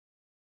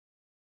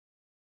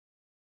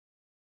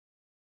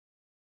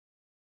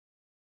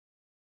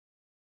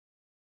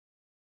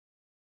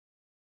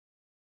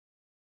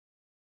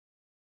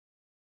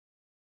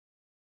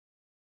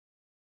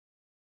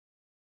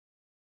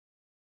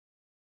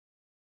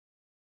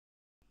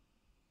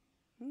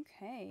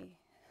Okay,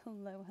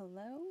 hello,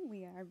 hello.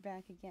 We are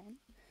back again.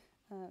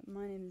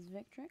 My name is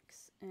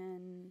Victrix,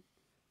 and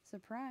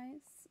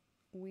surprise,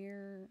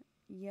 we're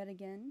yet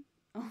again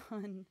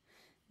on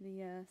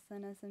the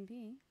Sun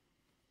SMP.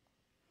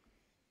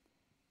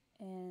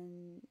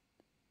 And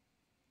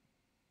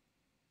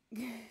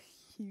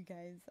you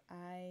guys,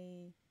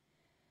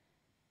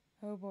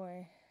 oh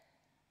boy,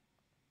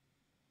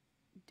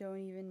 don't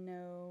even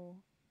know,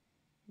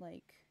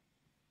 like,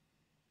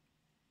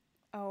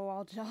 oh,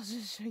 I'll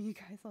just show you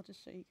guys.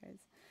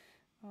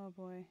 Oh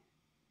boy.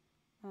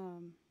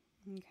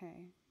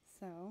 Okay,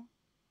 so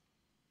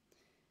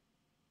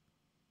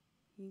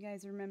you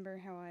guys remember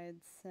how I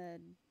had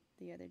said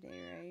the other day,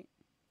 right?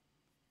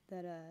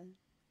 That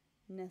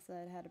Nessa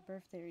had had a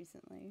birthday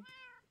recently,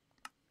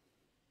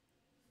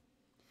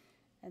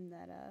 and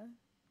that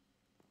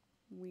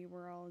we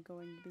were all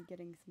going to be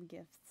getting some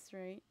gifts,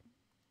 right?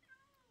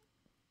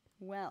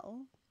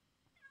 Well,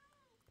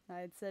 I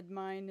had said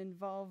mine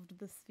involved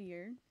the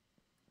sphere,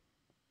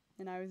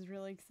 and I was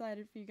really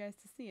excited for you guys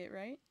to see it,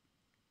 right?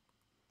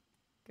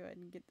 Go ahead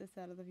and get this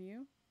out of the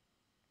view.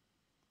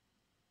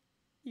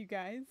 You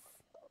guys.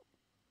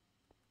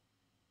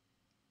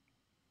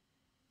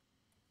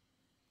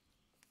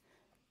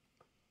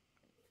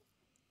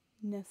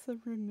 Nessa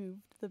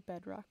removed the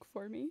bedrock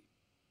for me.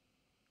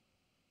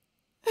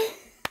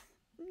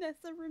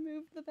 Nessa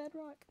removed the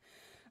bedrock.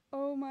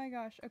 Oh my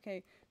gosh.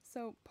 Okay,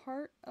 so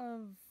part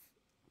of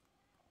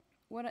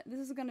this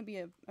is going to be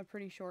a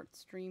pretty short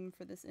stream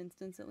for this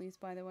instance, at least,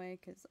 by the way,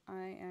 because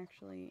I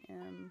actually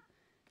am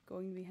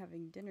going to be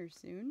having dinner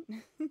soon.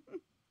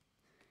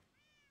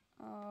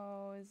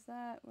 Oh, is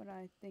that what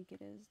I think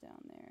it is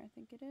down there? I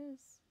think it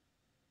is.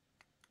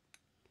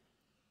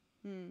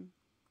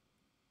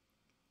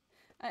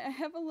 I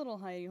have a little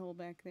hidey hole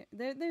back there.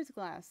 There's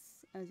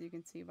glass, as you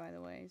can see, by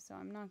the way, so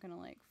I'm not gonna,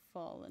 like,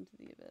 fall into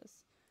the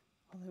abyss.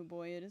 Although,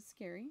 boy, it is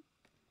scary.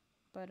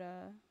 But,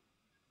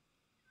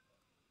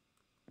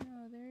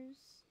 no,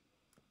 there's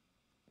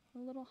a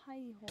little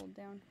hidey hole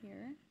down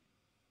here.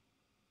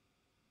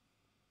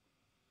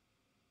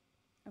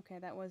 Okay,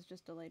 that was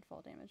just delayed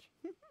fall damage.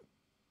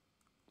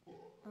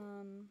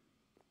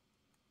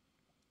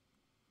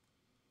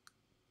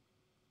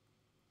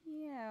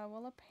 Yeah,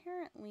 well,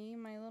 apparently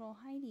my little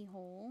hidey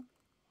hole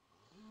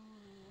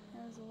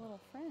has a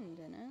little friend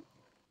in it.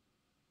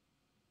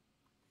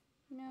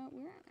 You know,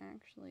 we're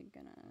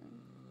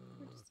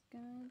just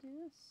gonna do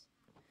this.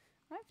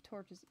 I have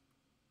torches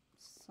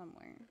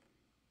somewhere.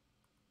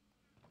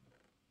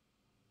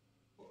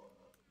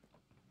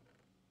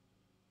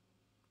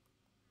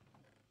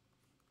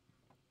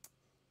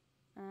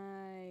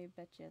 I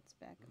bet you it's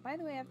back. By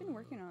the way, I've been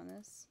working on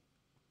this.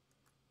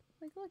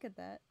 Like, look at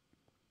that.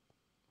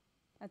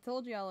 I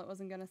told y'all it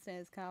wasn't gonna stay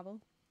as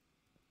cobble.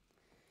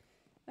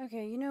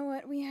 Okay, you know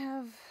what? We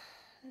have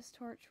this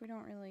torch we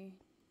don't really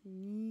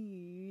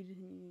need,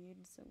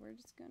 so we're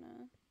just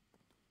gonna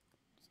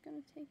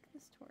take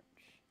this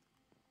torch.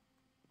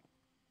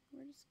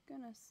 We're just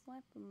gonna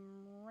slap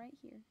them right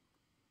here.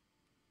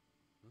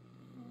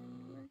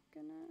 And we're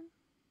gonna...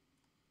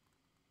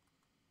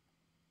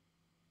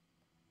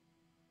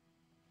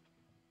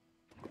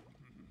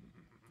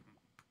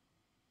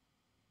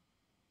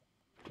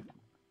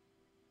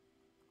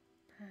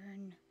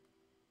 burn.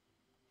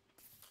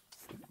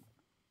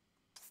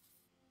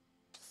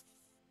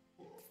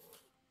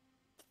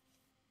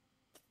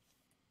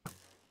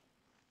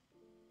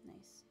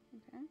 Nice.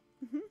 Okay.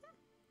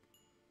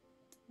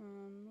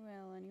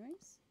 Well,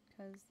 anyways,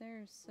 because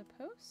there's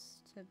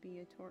supposed to be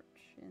a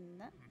torch in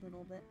that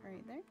little bit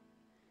right there.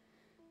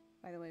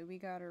 By the way, we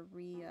gotta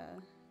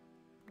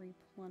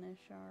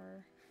replenish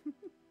our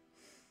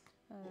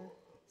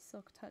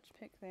silk touch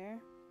pick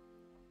there.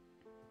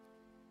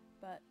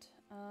 But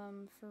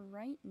for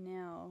right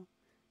now,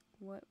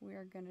 what we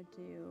are gonna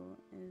do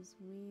is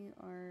we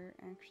are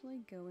actually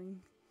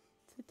going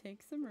to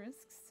take some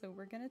risks. So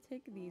we're gonna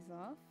take these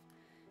off,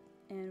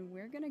 and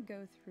we're gonna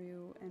go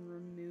through and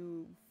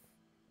remove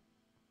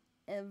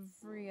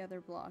every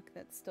other block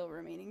that's still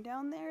remaining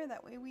down there.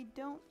 That way we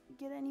don't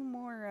get any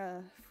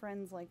more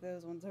friends like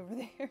those ones over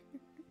there.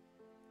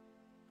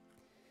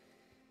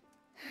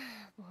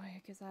 Boy,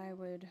 because I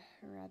would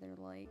rather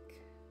like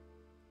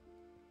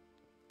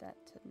that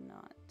to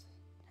not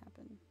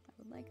happen. I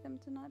would like them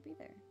to not be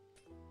there.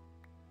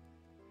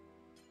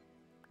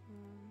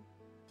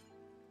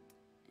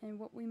 And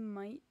what we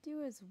might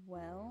do as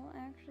well,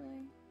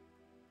 actually...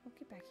 Oh,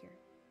 get back here.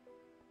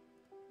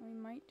 What we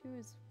might do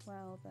as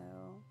well,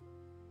 though,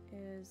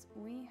 is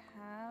we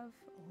have...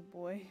 Oh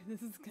boy,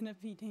 this is gonna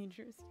be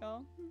dangerous,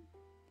 y'all.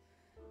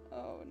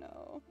 Oh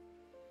no.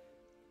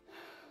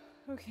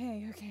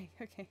 Okay.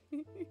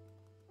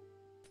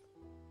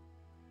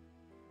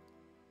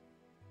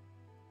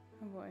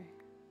 Oh boy.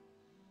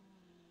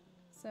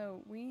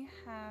 So we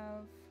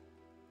have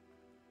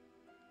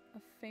a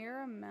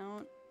fair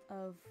amount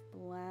of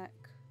black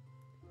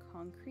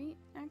concrete,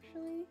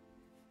 actually.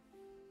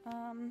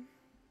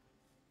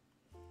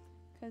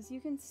 Because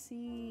you can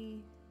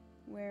see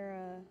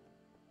where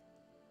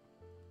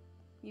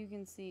you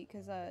can see,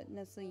 because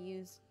Nestle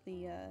used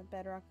the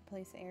bedrock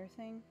replace air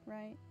thing,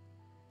 right?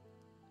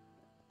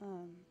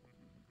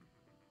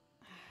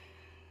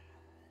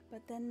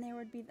 But then there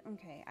would be,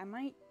 okay, I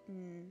might,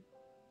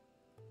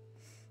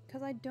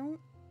 because I don't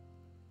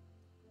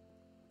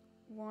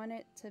want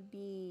it to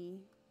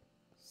be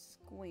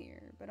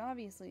square, but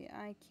obviously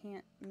I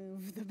can't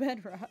move the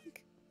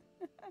bedrock.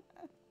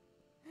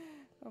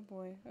 Oh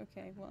boy,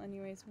 okay, well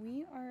anyways,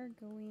 we are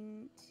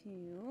going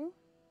to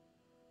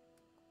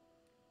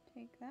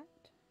take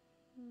that,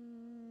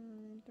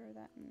 throw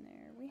that in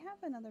there. We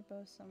have another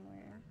bow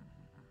somewhere.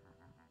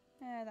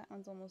 That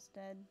one's almost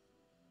dead.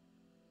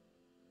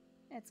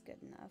 It's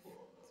good enough.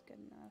 It's good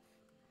enough.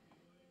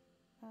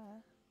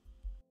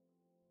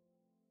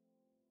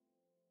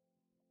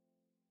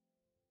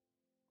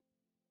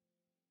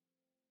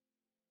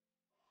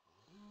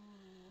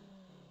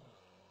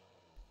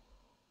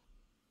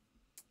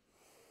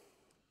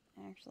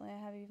 Actually, I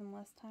have even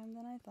less time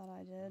than I thought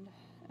I did.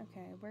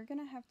 Okay, we're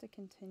gonna have to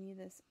continue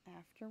this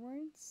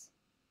afterwards.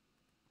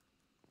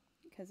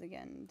 Because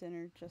again,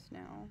 dinner just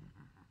now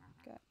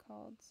got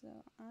called,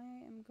 so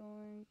I am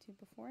going to,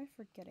 before I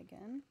forget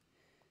again,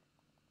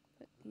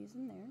 put these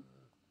in there.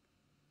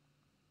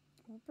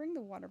 We'll bring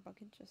the water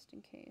bucket just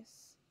in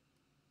case.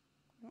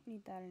 We don't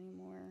need that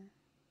anymore.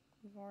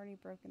 We've already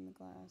broken the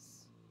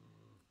glass.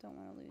 Don't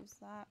want to lose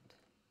that.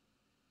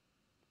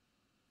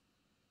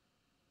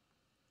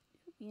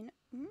 You know,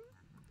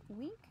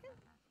 we could...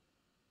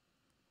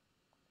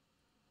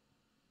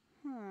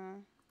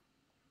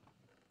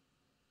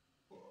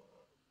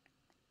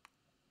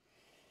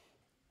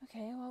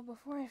 Okay, well,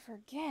 before I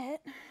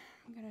forget,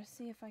 I'm gonna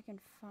see if I can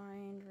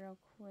find real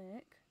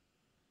quick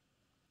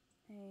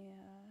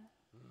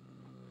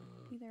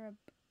either a...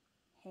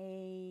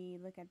 Hey,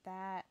 look at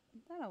that.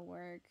 That'll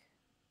work.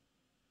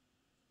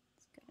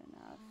 It's good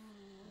enough.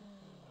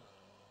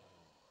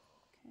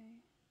 Okay.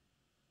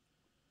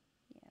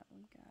 Yeah,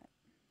 we got...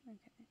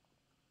 Okay.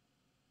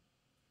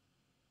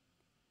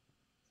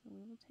 So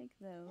we will take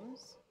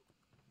those.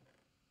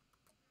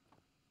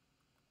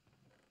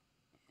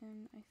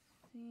 And I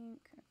think...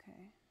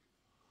 Okay.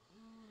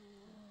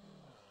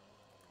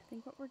 I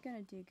think what we're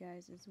gonna do,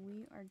 guys, is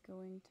we are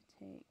going to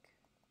take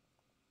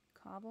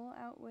Cobble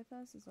out with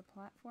us as a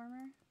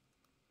platformer.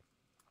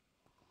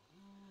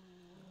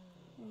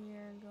 We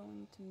are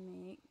going to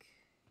make...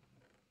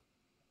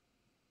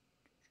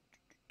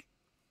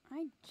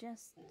 I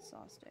just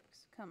saw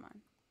sticks. Come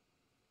on.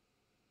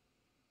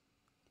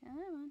 Come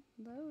on.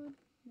 Load.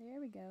 There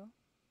we go.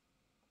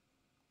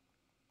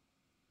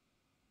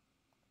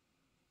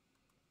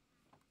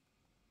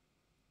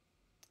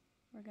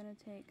 We're gonna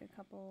take a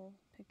couple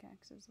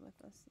pickaxes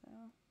with us,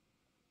 though.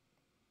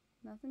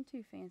 Nothing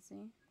too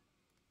fancy.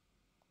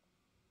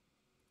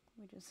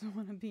 We just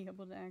want to be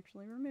able to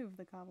actually remove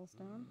the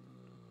cobblestone.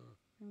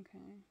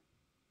 Okay.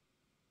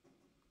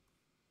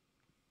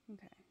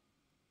 Okay.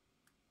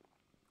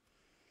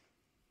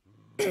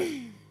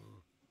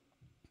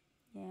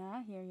 Yeah,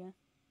 I hear ya.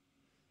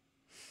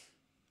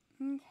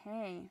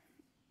 Okay.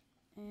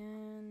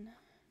 And...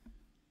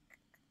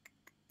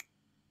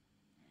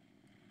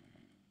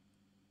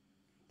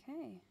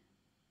 Okay.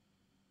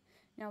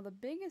 Now the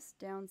biggest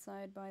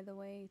downside, by the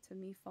way, to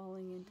me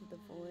falling into the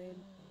void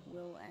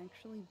will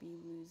actually be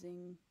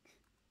losing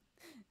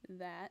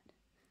that.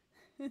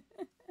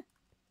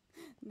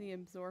 The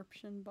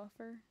absorption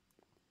buffer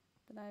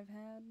that I've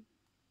had.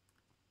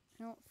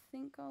 I don't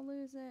think I'll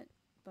lose it,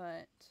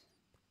 but...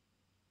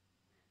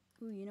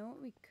 Ooh, you know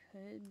what we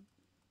could...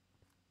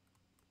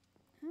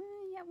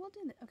 yeah, we'll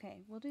do that.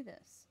 Okay, we'll do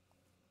this.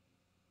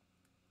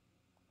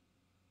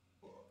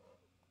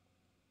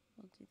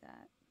 We'll do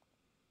that.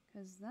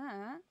 Because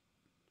that...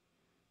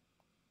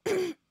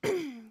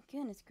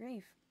 Goodness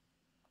grief.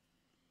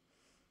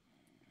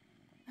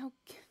 Oh,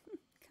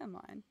 come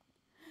on.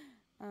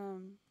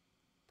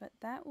 But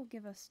that will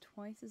give us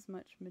twice as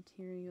much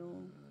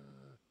material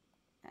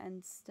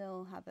and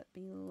still have it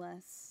be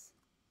less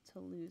to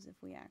lose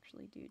if we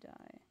actually do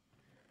die.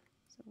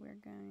 So we're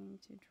going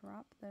to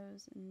drop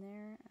those in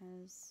there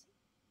as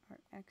our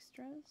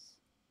extras.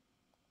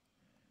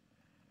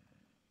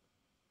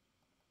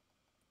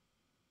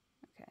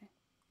 Okay.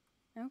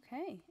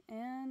 Okay,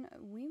 and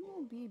we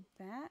will be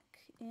back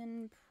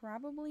in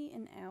probably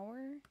an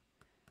hour.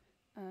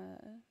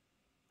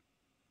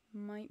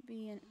 Might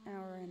be an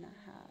hour and a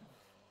half.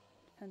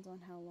 Depends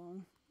on how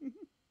long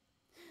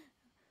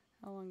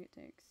it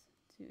takes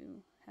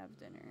to have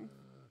dinner.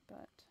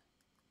 But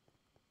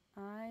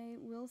I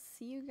will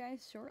see you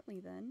guys shortly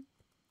then.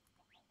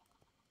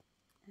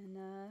 And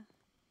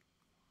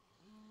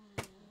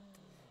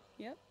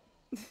yep.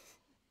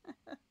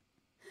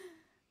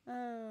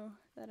 Oh,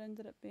 that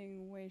ended up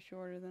being way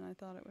shorter than I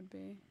thought it would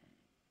be.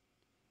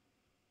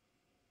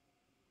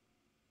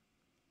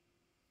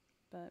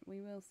 But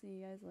we will see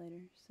you guys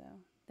later, so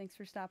thanks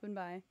for stopping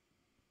by.